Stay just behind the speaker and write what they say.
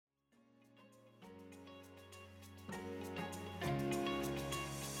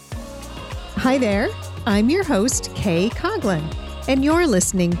Hi there, I'm your host, Kay Coughlin, and you're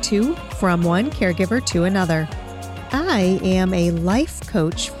listening to From One Caregiver to Another. I am a life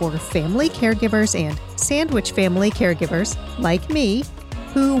coach for family caregivers and sandwich family caregivers like me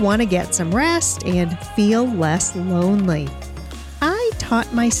who want to get some rest and feel less lonely. I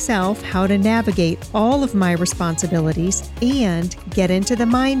taught myself how to navigate all of my responsibilities and get into the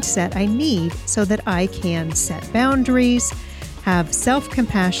mindset I need so that I can set boundaries, have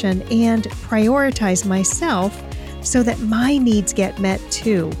self-compassion, and prioritize myself so that my needs get met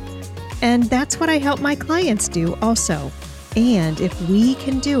too. And that's what I help my clients do also. And if we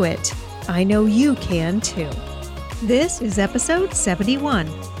can do it, I know you can too. This is episode 71.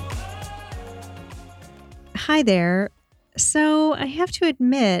 Hi there. So I have to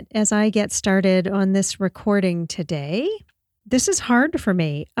admit, as I get started on this recording today, this is hard for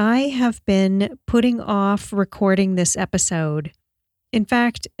me. I have been putting off recording this episode. In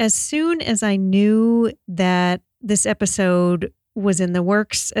fact, as soon as I knew that this episode was in the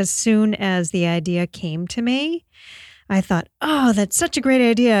works, as soon as the idea came to me, I thought, oh, that's such a great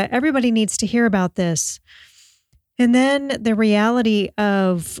idea. Everybody needs to hear about this. And then the reality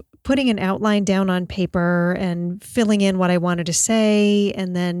of putting an outline down on paper and filling in what I wanted to say,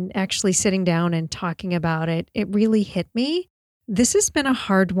 and then actually sitting down and talking about it, it really hit me. This has been a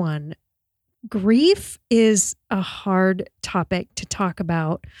hard one. Grief is a hard topic to talk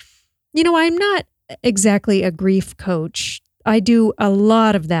about. You know, I'm not exactly a grief coach. I do a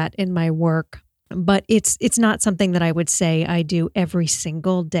lot of that in my work, but it's not something that I would say I do every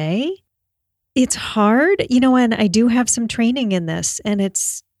single day. It's hard, and I do have some training in this, and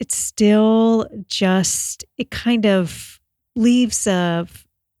it's still just, it kind of leaves a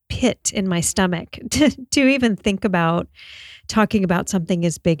pit in my stomach to even think about talking about something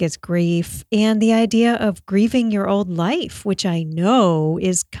as big as grief and the idea of grieving your old life, which I know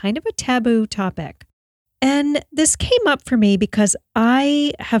is kind of a taboo topic. And this came up for me because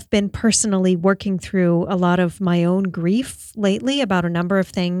I have been personally working through a lot of my own grief lately about a number of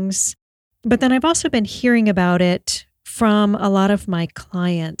things. But then I've also been hearing about it from a lot of my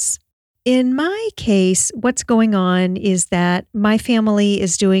clients. In my case, what's going on is that my family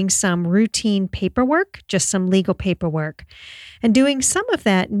is doing some routine paperwork, just some legal paperwork. And doing some of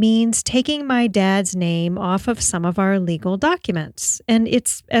that means taking my dad's name off of some of our legal documents. And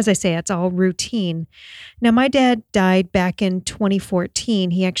it's, as I say, it's all routine. Now, my dad died back in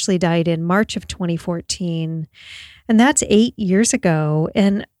 2014. He actually died in March of 2014. And that's 8 years ago.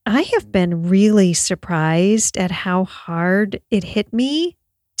 And I have been really surprised at how hard it hit me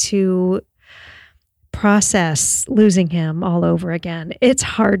to process losing him all over again. It's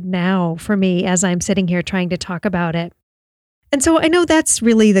hard now for me as I'm sitting here trying to talk about it. And so I know that's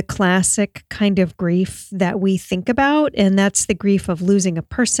really the classic kind of grief that we think about, and that's the grief of losing a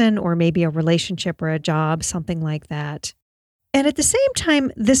person or maybe a relationship or a job, something like that. And at the same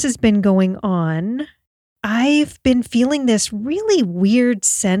time this has been going on, I've been feeling this really weird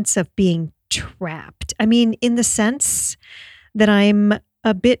sense of being trapped. I mean, in the sense that I'm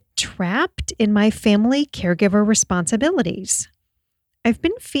a bit trapped in my family caregiver responsibilities. I've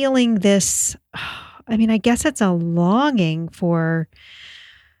been feeling this, I guess it's a longing for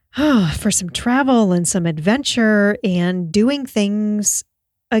some travel and some adventure and doing things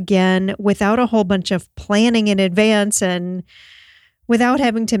again without a whole bunch of planning in advance and without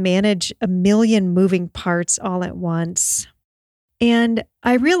having to manage a million moving parts all at once. And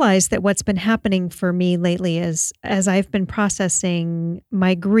I realized that what's been happening for me lately is, as I've been processing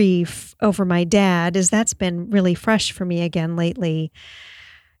my grief over my dad, is that's been really fresh for me again lately.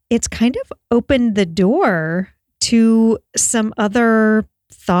 It's kind of opened the door to some other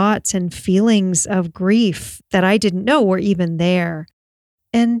thoughts and feelings of grief that I didn't know were even there.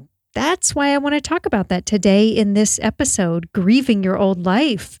 And that's why I want to talk about that today in this episode, grieving your old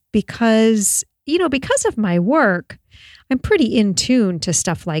life, because of my work, I'm pretty in tune to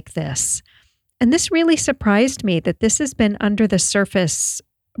stuff like this. And this really surprised me that this has been under the surface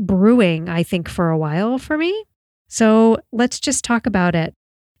brewing, I think, for a while for me. So let's just talk about it.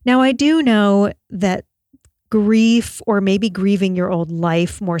 Now, I do know that grief, or maybe grieving your old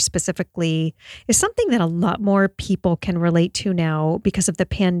life more specifically, is something that a lot more people can relate to now because of the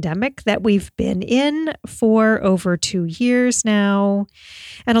pandemic that we've been in for over 2 years now.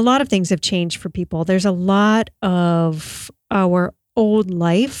 And a lot of things have changed for people. There's a lot of our old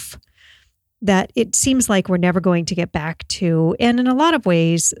life that it seems like we're never going to get back to. And in a lot of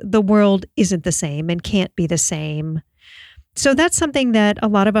ways, the world isn't the same and can't be the same. So that's something that a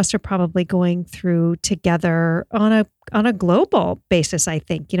lot of us are probably going through together on a global basis, I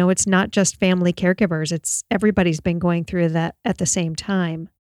think. It's not just family caregivers. It's everybody's been going through that at the same time.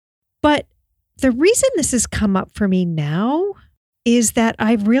 But The reason this has come up for me now is that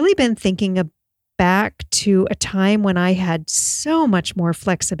I've really been thinking back to a time when I had so much more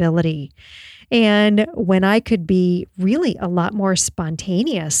flexibility and when I could be really a lot more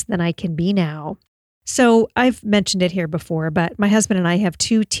spontaneous than I can be now. So I've mentioned it here before, but my husband and I have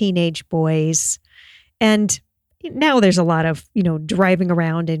 2 teenage boys, and now there's a lot of, driving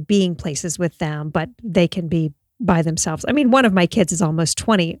around and being places with them, but they can be by themselves. I mean, one of my kids is almost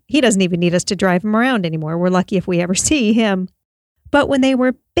 20. He doesn't even need us to drive him around anymore. We're lucky if we ever see him. But when they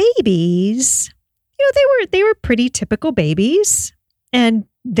were babies, they were pretty typical babies, and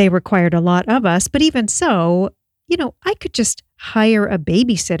they required a lot of us. But even so, I could just hire a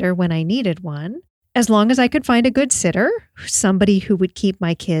babysitter when I needed one, as long as I could find a good sitter, somebody who would keep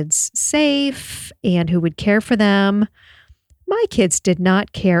my kids safe and who would care for them. My kids did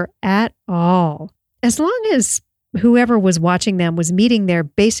not care at all. As long as whoever was watching them was meeting their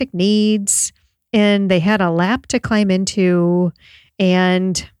basic needs and they had a lap to climb into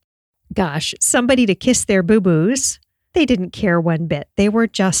and, gosh, somebody to kiss their boo-boos, they didn't care one bit. They were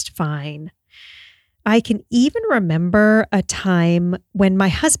just fine. I can even remember a time when my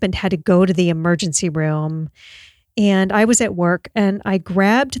husband had to go to the emergency room and I was at work and I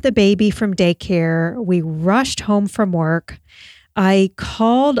grabbed the baby from daycare. We rushed home from work. I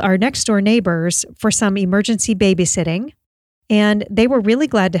called our next door neighbors for some emergency babysitting, and they were really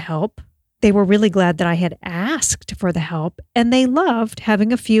glad to help. They were really glad that I had asked for the help, and they loved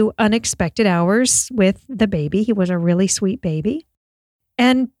having a few unexpected hours with the baby. He was a really sweet baby.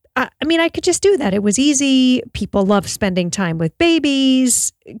 And I could just do that. It was easy. People love spending time with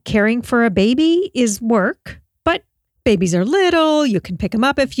babies. Caring for a baby is work, but babies are little. You can pick them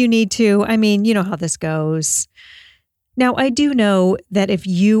up if you need to. You know how this goes. Now, I do know that if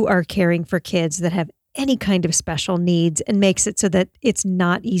you are caring for kids that have any kind of special needs and makes it so that it's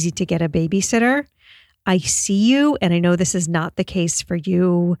not easy to get a babysitter, I see you, and I know this is not the case for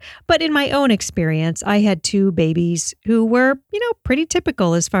you, but in my own experience, I had 2 babies who were, pretty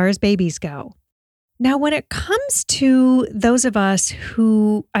typical as far as babies go. Now, when it comes to those of us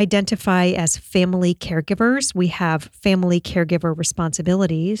who identify as family caregivers, we have family caregiver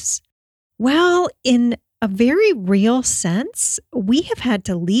responsibilities. Well, in a very real sense, we have had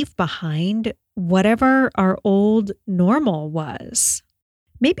to leave behind whatever our old normal was.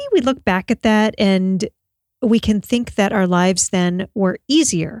 Maybe we look back at that and we can think that our lives then were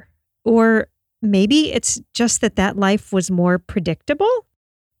easier, or maybe it's just that life was more predictable.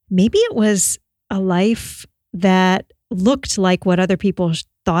 Maybe it was a life that looked like what other people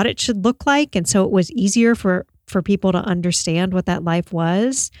thought it should look like, and so it was easier for people to understand what that life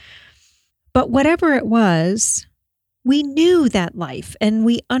was. But whatever it was, we knew that life and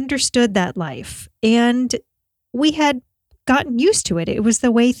we understood that life and we had gotten used to it. It was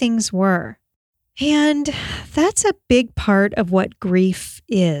the way things were. And that's a big part of what grief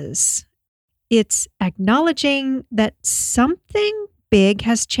is. It's acknowledging that something big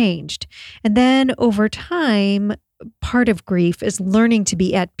has changed. And then over time, part of grief is learning to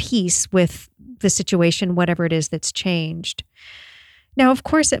be at peace with the situation, whatever it is that's changed. Now, of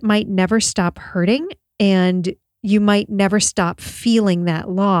course, it might never stop hurting and you might never stop feeling that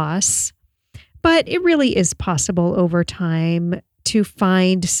loss, but it really is possible over time to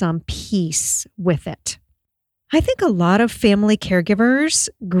find some peace with it. I think a lot of family caregivers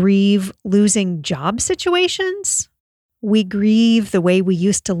grieve losing job situations. We grieve the way we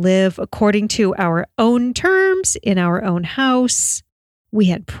used to live according to our own terms in our own house. We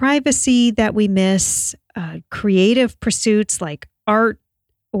had privacy that we miss, creative pursuits like art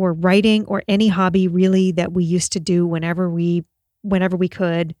or writing or any hobby really that we used to do whenever we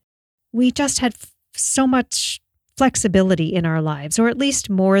could. We just had so much flexibility in our lives, or at least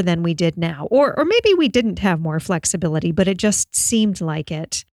more than we did now. Or maybe we didn't have more flexibility, but it just seemed like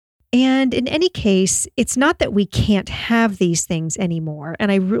it. And in any case, it's not that we can't have these things anymore.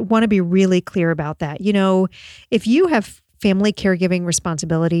 And I want to be really clear about that. If you have family caregiving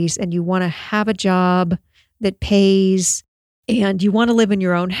responsibilities and you want to have a job that pays and you want to live in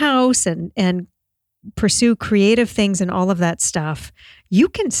your own house and pursue creative things and all of that stuff, you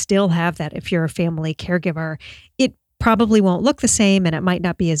can still have that if you're a family caregiver. It probably won't look the same and it might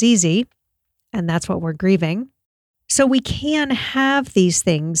not be as easy. And that's what we're grieving. So we can have these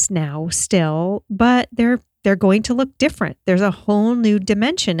things now still, but they're going to look different. There's a whole new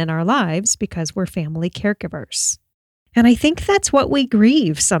dimension in our lives because we're family caregivers. And I think that's what we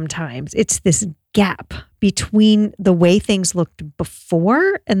grieve sometimes. It's this gap between the way things looked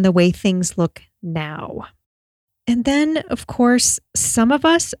before and the way things look now. And then, of course, some of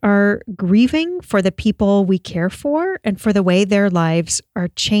us are grieving for the people we care for and for the way their lives are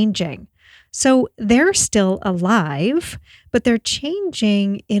changing. So they're still alive, but they're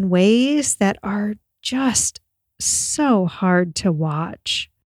changing in ways that are just so hard to watch.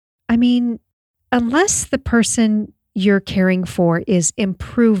 I mean, unless the person you're caring for is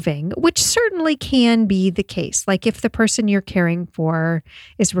improving, which certainly can be the case. Like if the person you're caring for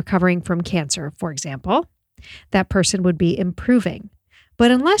is recovering from cancer, for example, that person would be improving.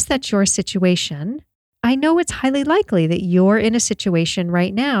 But unless that's your situation, I know it's highly likely that you're in a situation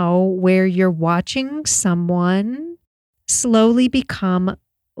right now where you're watching someone slowly become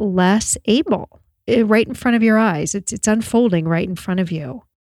less able right in front of your eyes. It's unfolding right in front of you.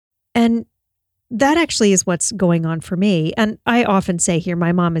 And that actually is what's going on for me. And I often say here,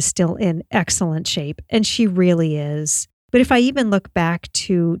 my mom is still in excellent shape, and she really is. But if I even look back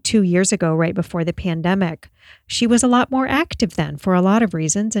to 2 years ago, right before the pandemic, she was a lot more active then for a lot of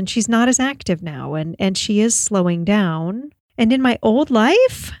reasons, and she's not as active now, and she is slowing down. And in my old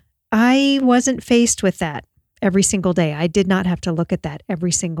life, I wasn't faced with that every single day. I did not have to look at that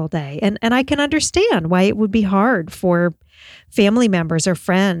every single day. And I can understand why it would be hard for family members or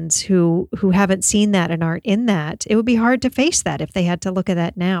friends who haven't seen that and aren't in that. It would be hard to face that if they had to look at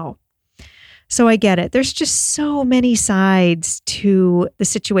that now. So I get it. There's just so many sides to the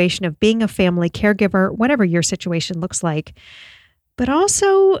situation of being a family caregiver, whatever your situation looks like, but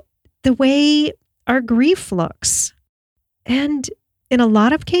also the way our grief looks. And in a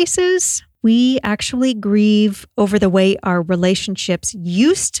lot of cases, we actually grieve over the way our relationships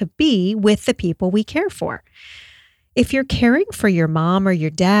used to be with the people we care for. If you're caring for your mom or your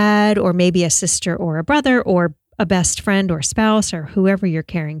dad, or maybe a sister or a brother, or a best friend or spouse, or whoever you're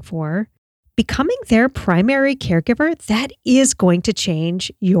caring for, becoming their primary caregiver, that is going to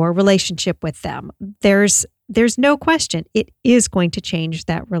change your relationship with them. There's no question. It is going to change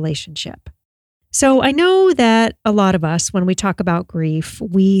that relationship. So I know that a lot of us, when we talk about grief,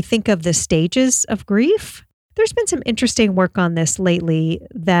 we think of the stages of grief. There's been some interesting work on this lately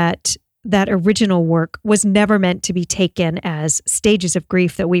that original work was never meant to be taken as stages of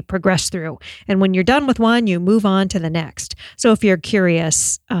grief that we progress through. And when you're done with one, you move on to the next. So if you're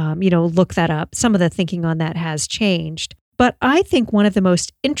curious, look that up. Some of the thinking on that has changed. But I think one of the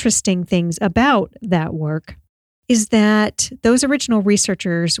most interesting things about that work is that those original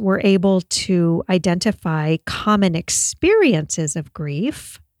researchers were able to identify common experiences of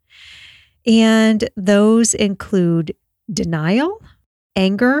grief. And those include denial,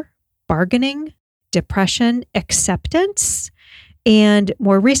 anger, bargaining, depression, acceptance, and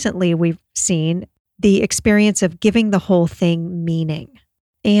more recently, we've seen the experience of giving the whole thing meaning.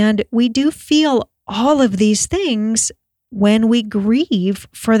 And we do feel all of these things when we grieve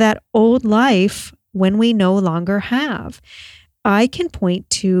for that old life when we no longer have. I can point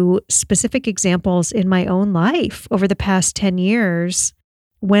to specific examples in my own life over the past 10 years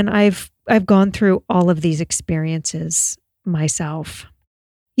when I've gone through all of these experiences myself.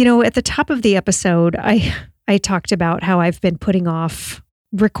 At the top of the episode, I talked about how I've been putting off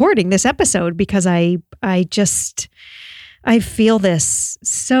recording this episode because I feel this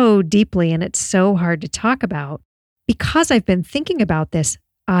so deeply, and it's so hard to talk about. Because I've been thinking about this,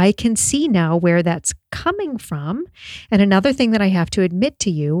 I can see now where that's coming from. And another thing that I have to admit to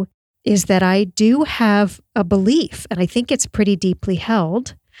you is that I do have a belief, and I think it's pretty deeply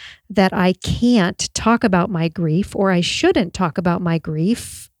held, that I can't talk about my grief, or I shouldn't talk about my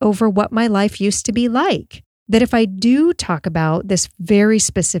grief over what my life used to be like. That if I do talk about this very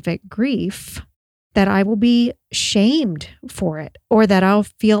specific grief, that I will be shamed for it, or that I'll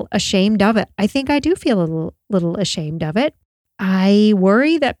feel ashamed of it. I think I do feel a little ashamed of it. I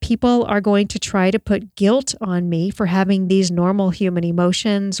worry that people are going to try to put guilt on me for having these normal human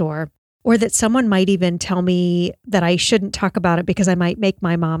emotions, or that someone might even tell me that I shouldn't talk about it because I might make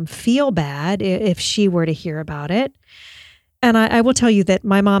my mom feel bad if she were to hear about it. And I will tell you that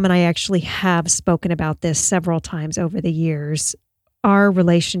my mom and I actually have spoken about this several times over the years. Our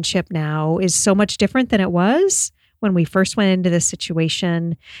relationship now is so much different than it was when we first went into this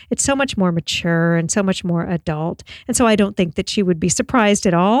situation. It's so much more mature and so much more adult. And so I don't think that she would be surprised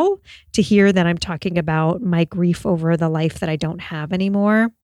at all to hear that I'm talking about my grief over the life that I don't have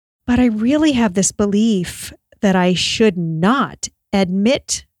anymore. But I really have this belief that I should not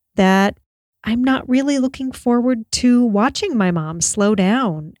admit that I'm not really looking forward to watching my mom slow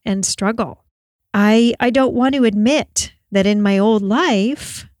down and struggle. I don't want to admit that in my old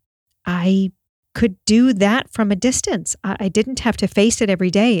life, I could do that from a distance. I didn't have to face it every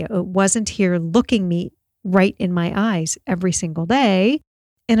day. It wasn't here looking me right in my eyes every single day.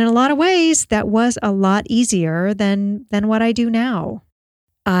 And in a lot of ways, that was a lot easier than what I do now.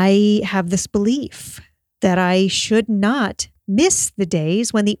 I have this belief that I should not miss the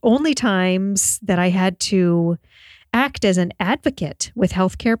days when the only times that I had to act as an advocate with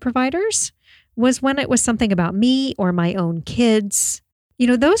healthcare providers was when it was something about me or my own kids.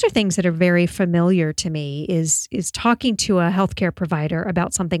 Those are things that are very familiar to me is talking to a healthcare provider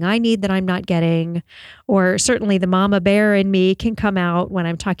about something I need that I'm not getting, or certainly the mama bear in me can come out when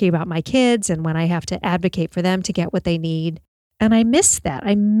I'm talking about my kids and when I have to advocate for them to get what they need. And I miss that.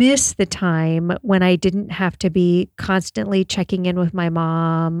 I miss the time when I didn't have to be constantly checking in with my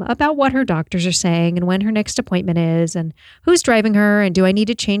mom about what her doctors are saying and when her next appointment is and who's driving her and do I need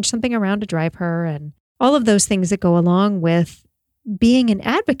to change something around to drive her and all of those things that go along with being an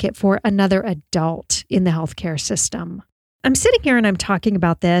advocate for another adult in the healthcare system. I'm sitting here and I'm talking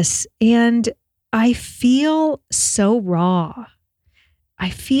about this and I feel so raw.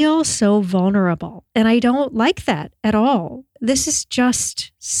 I feel so vulnerable and I don't like that at all. This is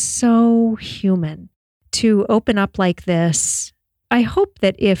just so human to open up like this. I hope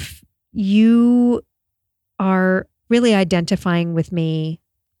that if you are really identifying with me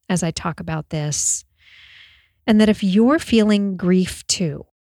as I talk about this, and that if you're feeling grief too,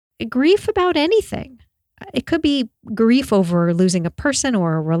 grief about anything, it could be grief over losing a person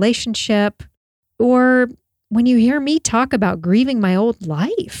or a relationship, or when you hear me talk about grieving my old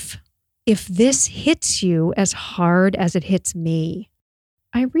life, if this hits you as hard as it hits me,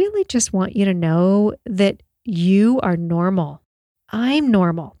 I really just want you to know that you are normal. I'm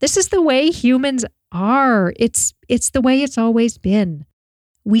normal. This is the way humans are. It's the way it's always been.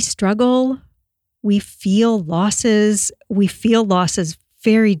 We struggle. We feel losses. We feel losses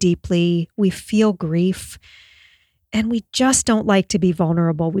very deeply. We feel grief. And we just don't like to be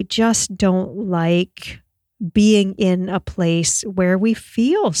vulnerable. We just don't like being in a place where we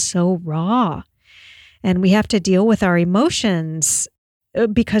feel so raw. And we have to deal with our emotions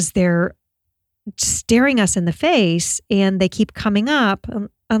because they're staring us in the face and they keep coming up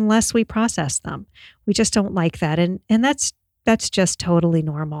unless we process them. We just don't like that. And that's just totally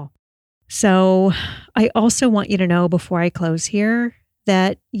normal. So I also want you to know before I close here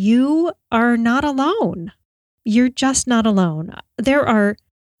that you are not alone. You're just not alone. There are,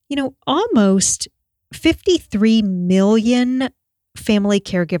 almost 53 million family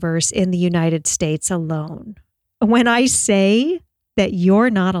caregivers in the United States alone. When I say that you're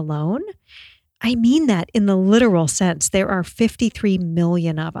not alone, I mean that in the literal sense. There are 53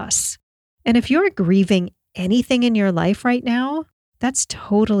 million of us. And if you're grieving anything in your life right now, that's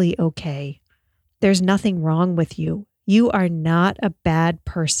totally okay. There's nothing wrong with you. You are not a bad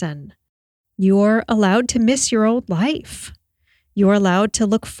person. You're allowed to miss your old life. You're allowed to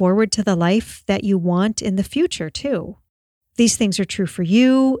look forward to the life that you want in the future, too. These things are true for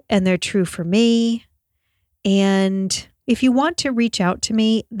you, and they're true for me. And if you want to reach out to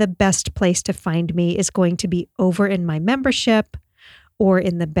me, the best place to find me is going to be over in my membership or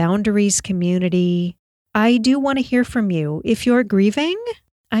in the Boundaries community. I do want to hear from you. If you're grieving,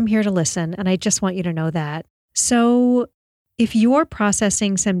 I'm here to listen, and I just want you to know that. So if you're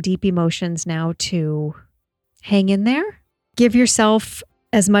processing some deep emotions now too, hang in there. Give yourself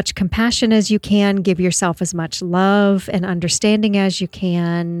as much compassion as you can. Give yourself as much love and understanding as you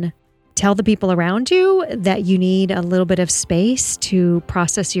can. Tell the people around you that you need a little bit of space to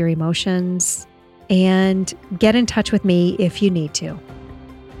process your emotions, and get in touch with me if you need to.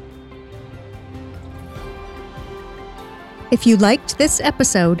 If you liked this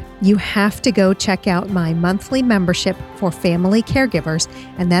episode, you have to go check out my monthly membership for family caregivers,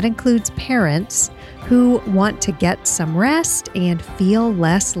 and that includes parents who want to get some rest and feel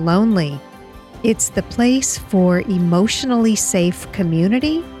less lonely. It's the place for emotionally safe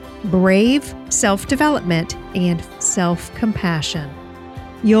community, brave self-development, and self-compassion.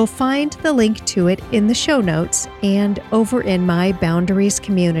 You'll find the link to it in the show notes and over in my Boundaries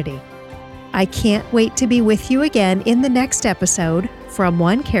community. I can't wait to be with you again in the next episode, From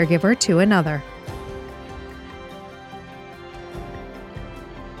One Caregiver to Another.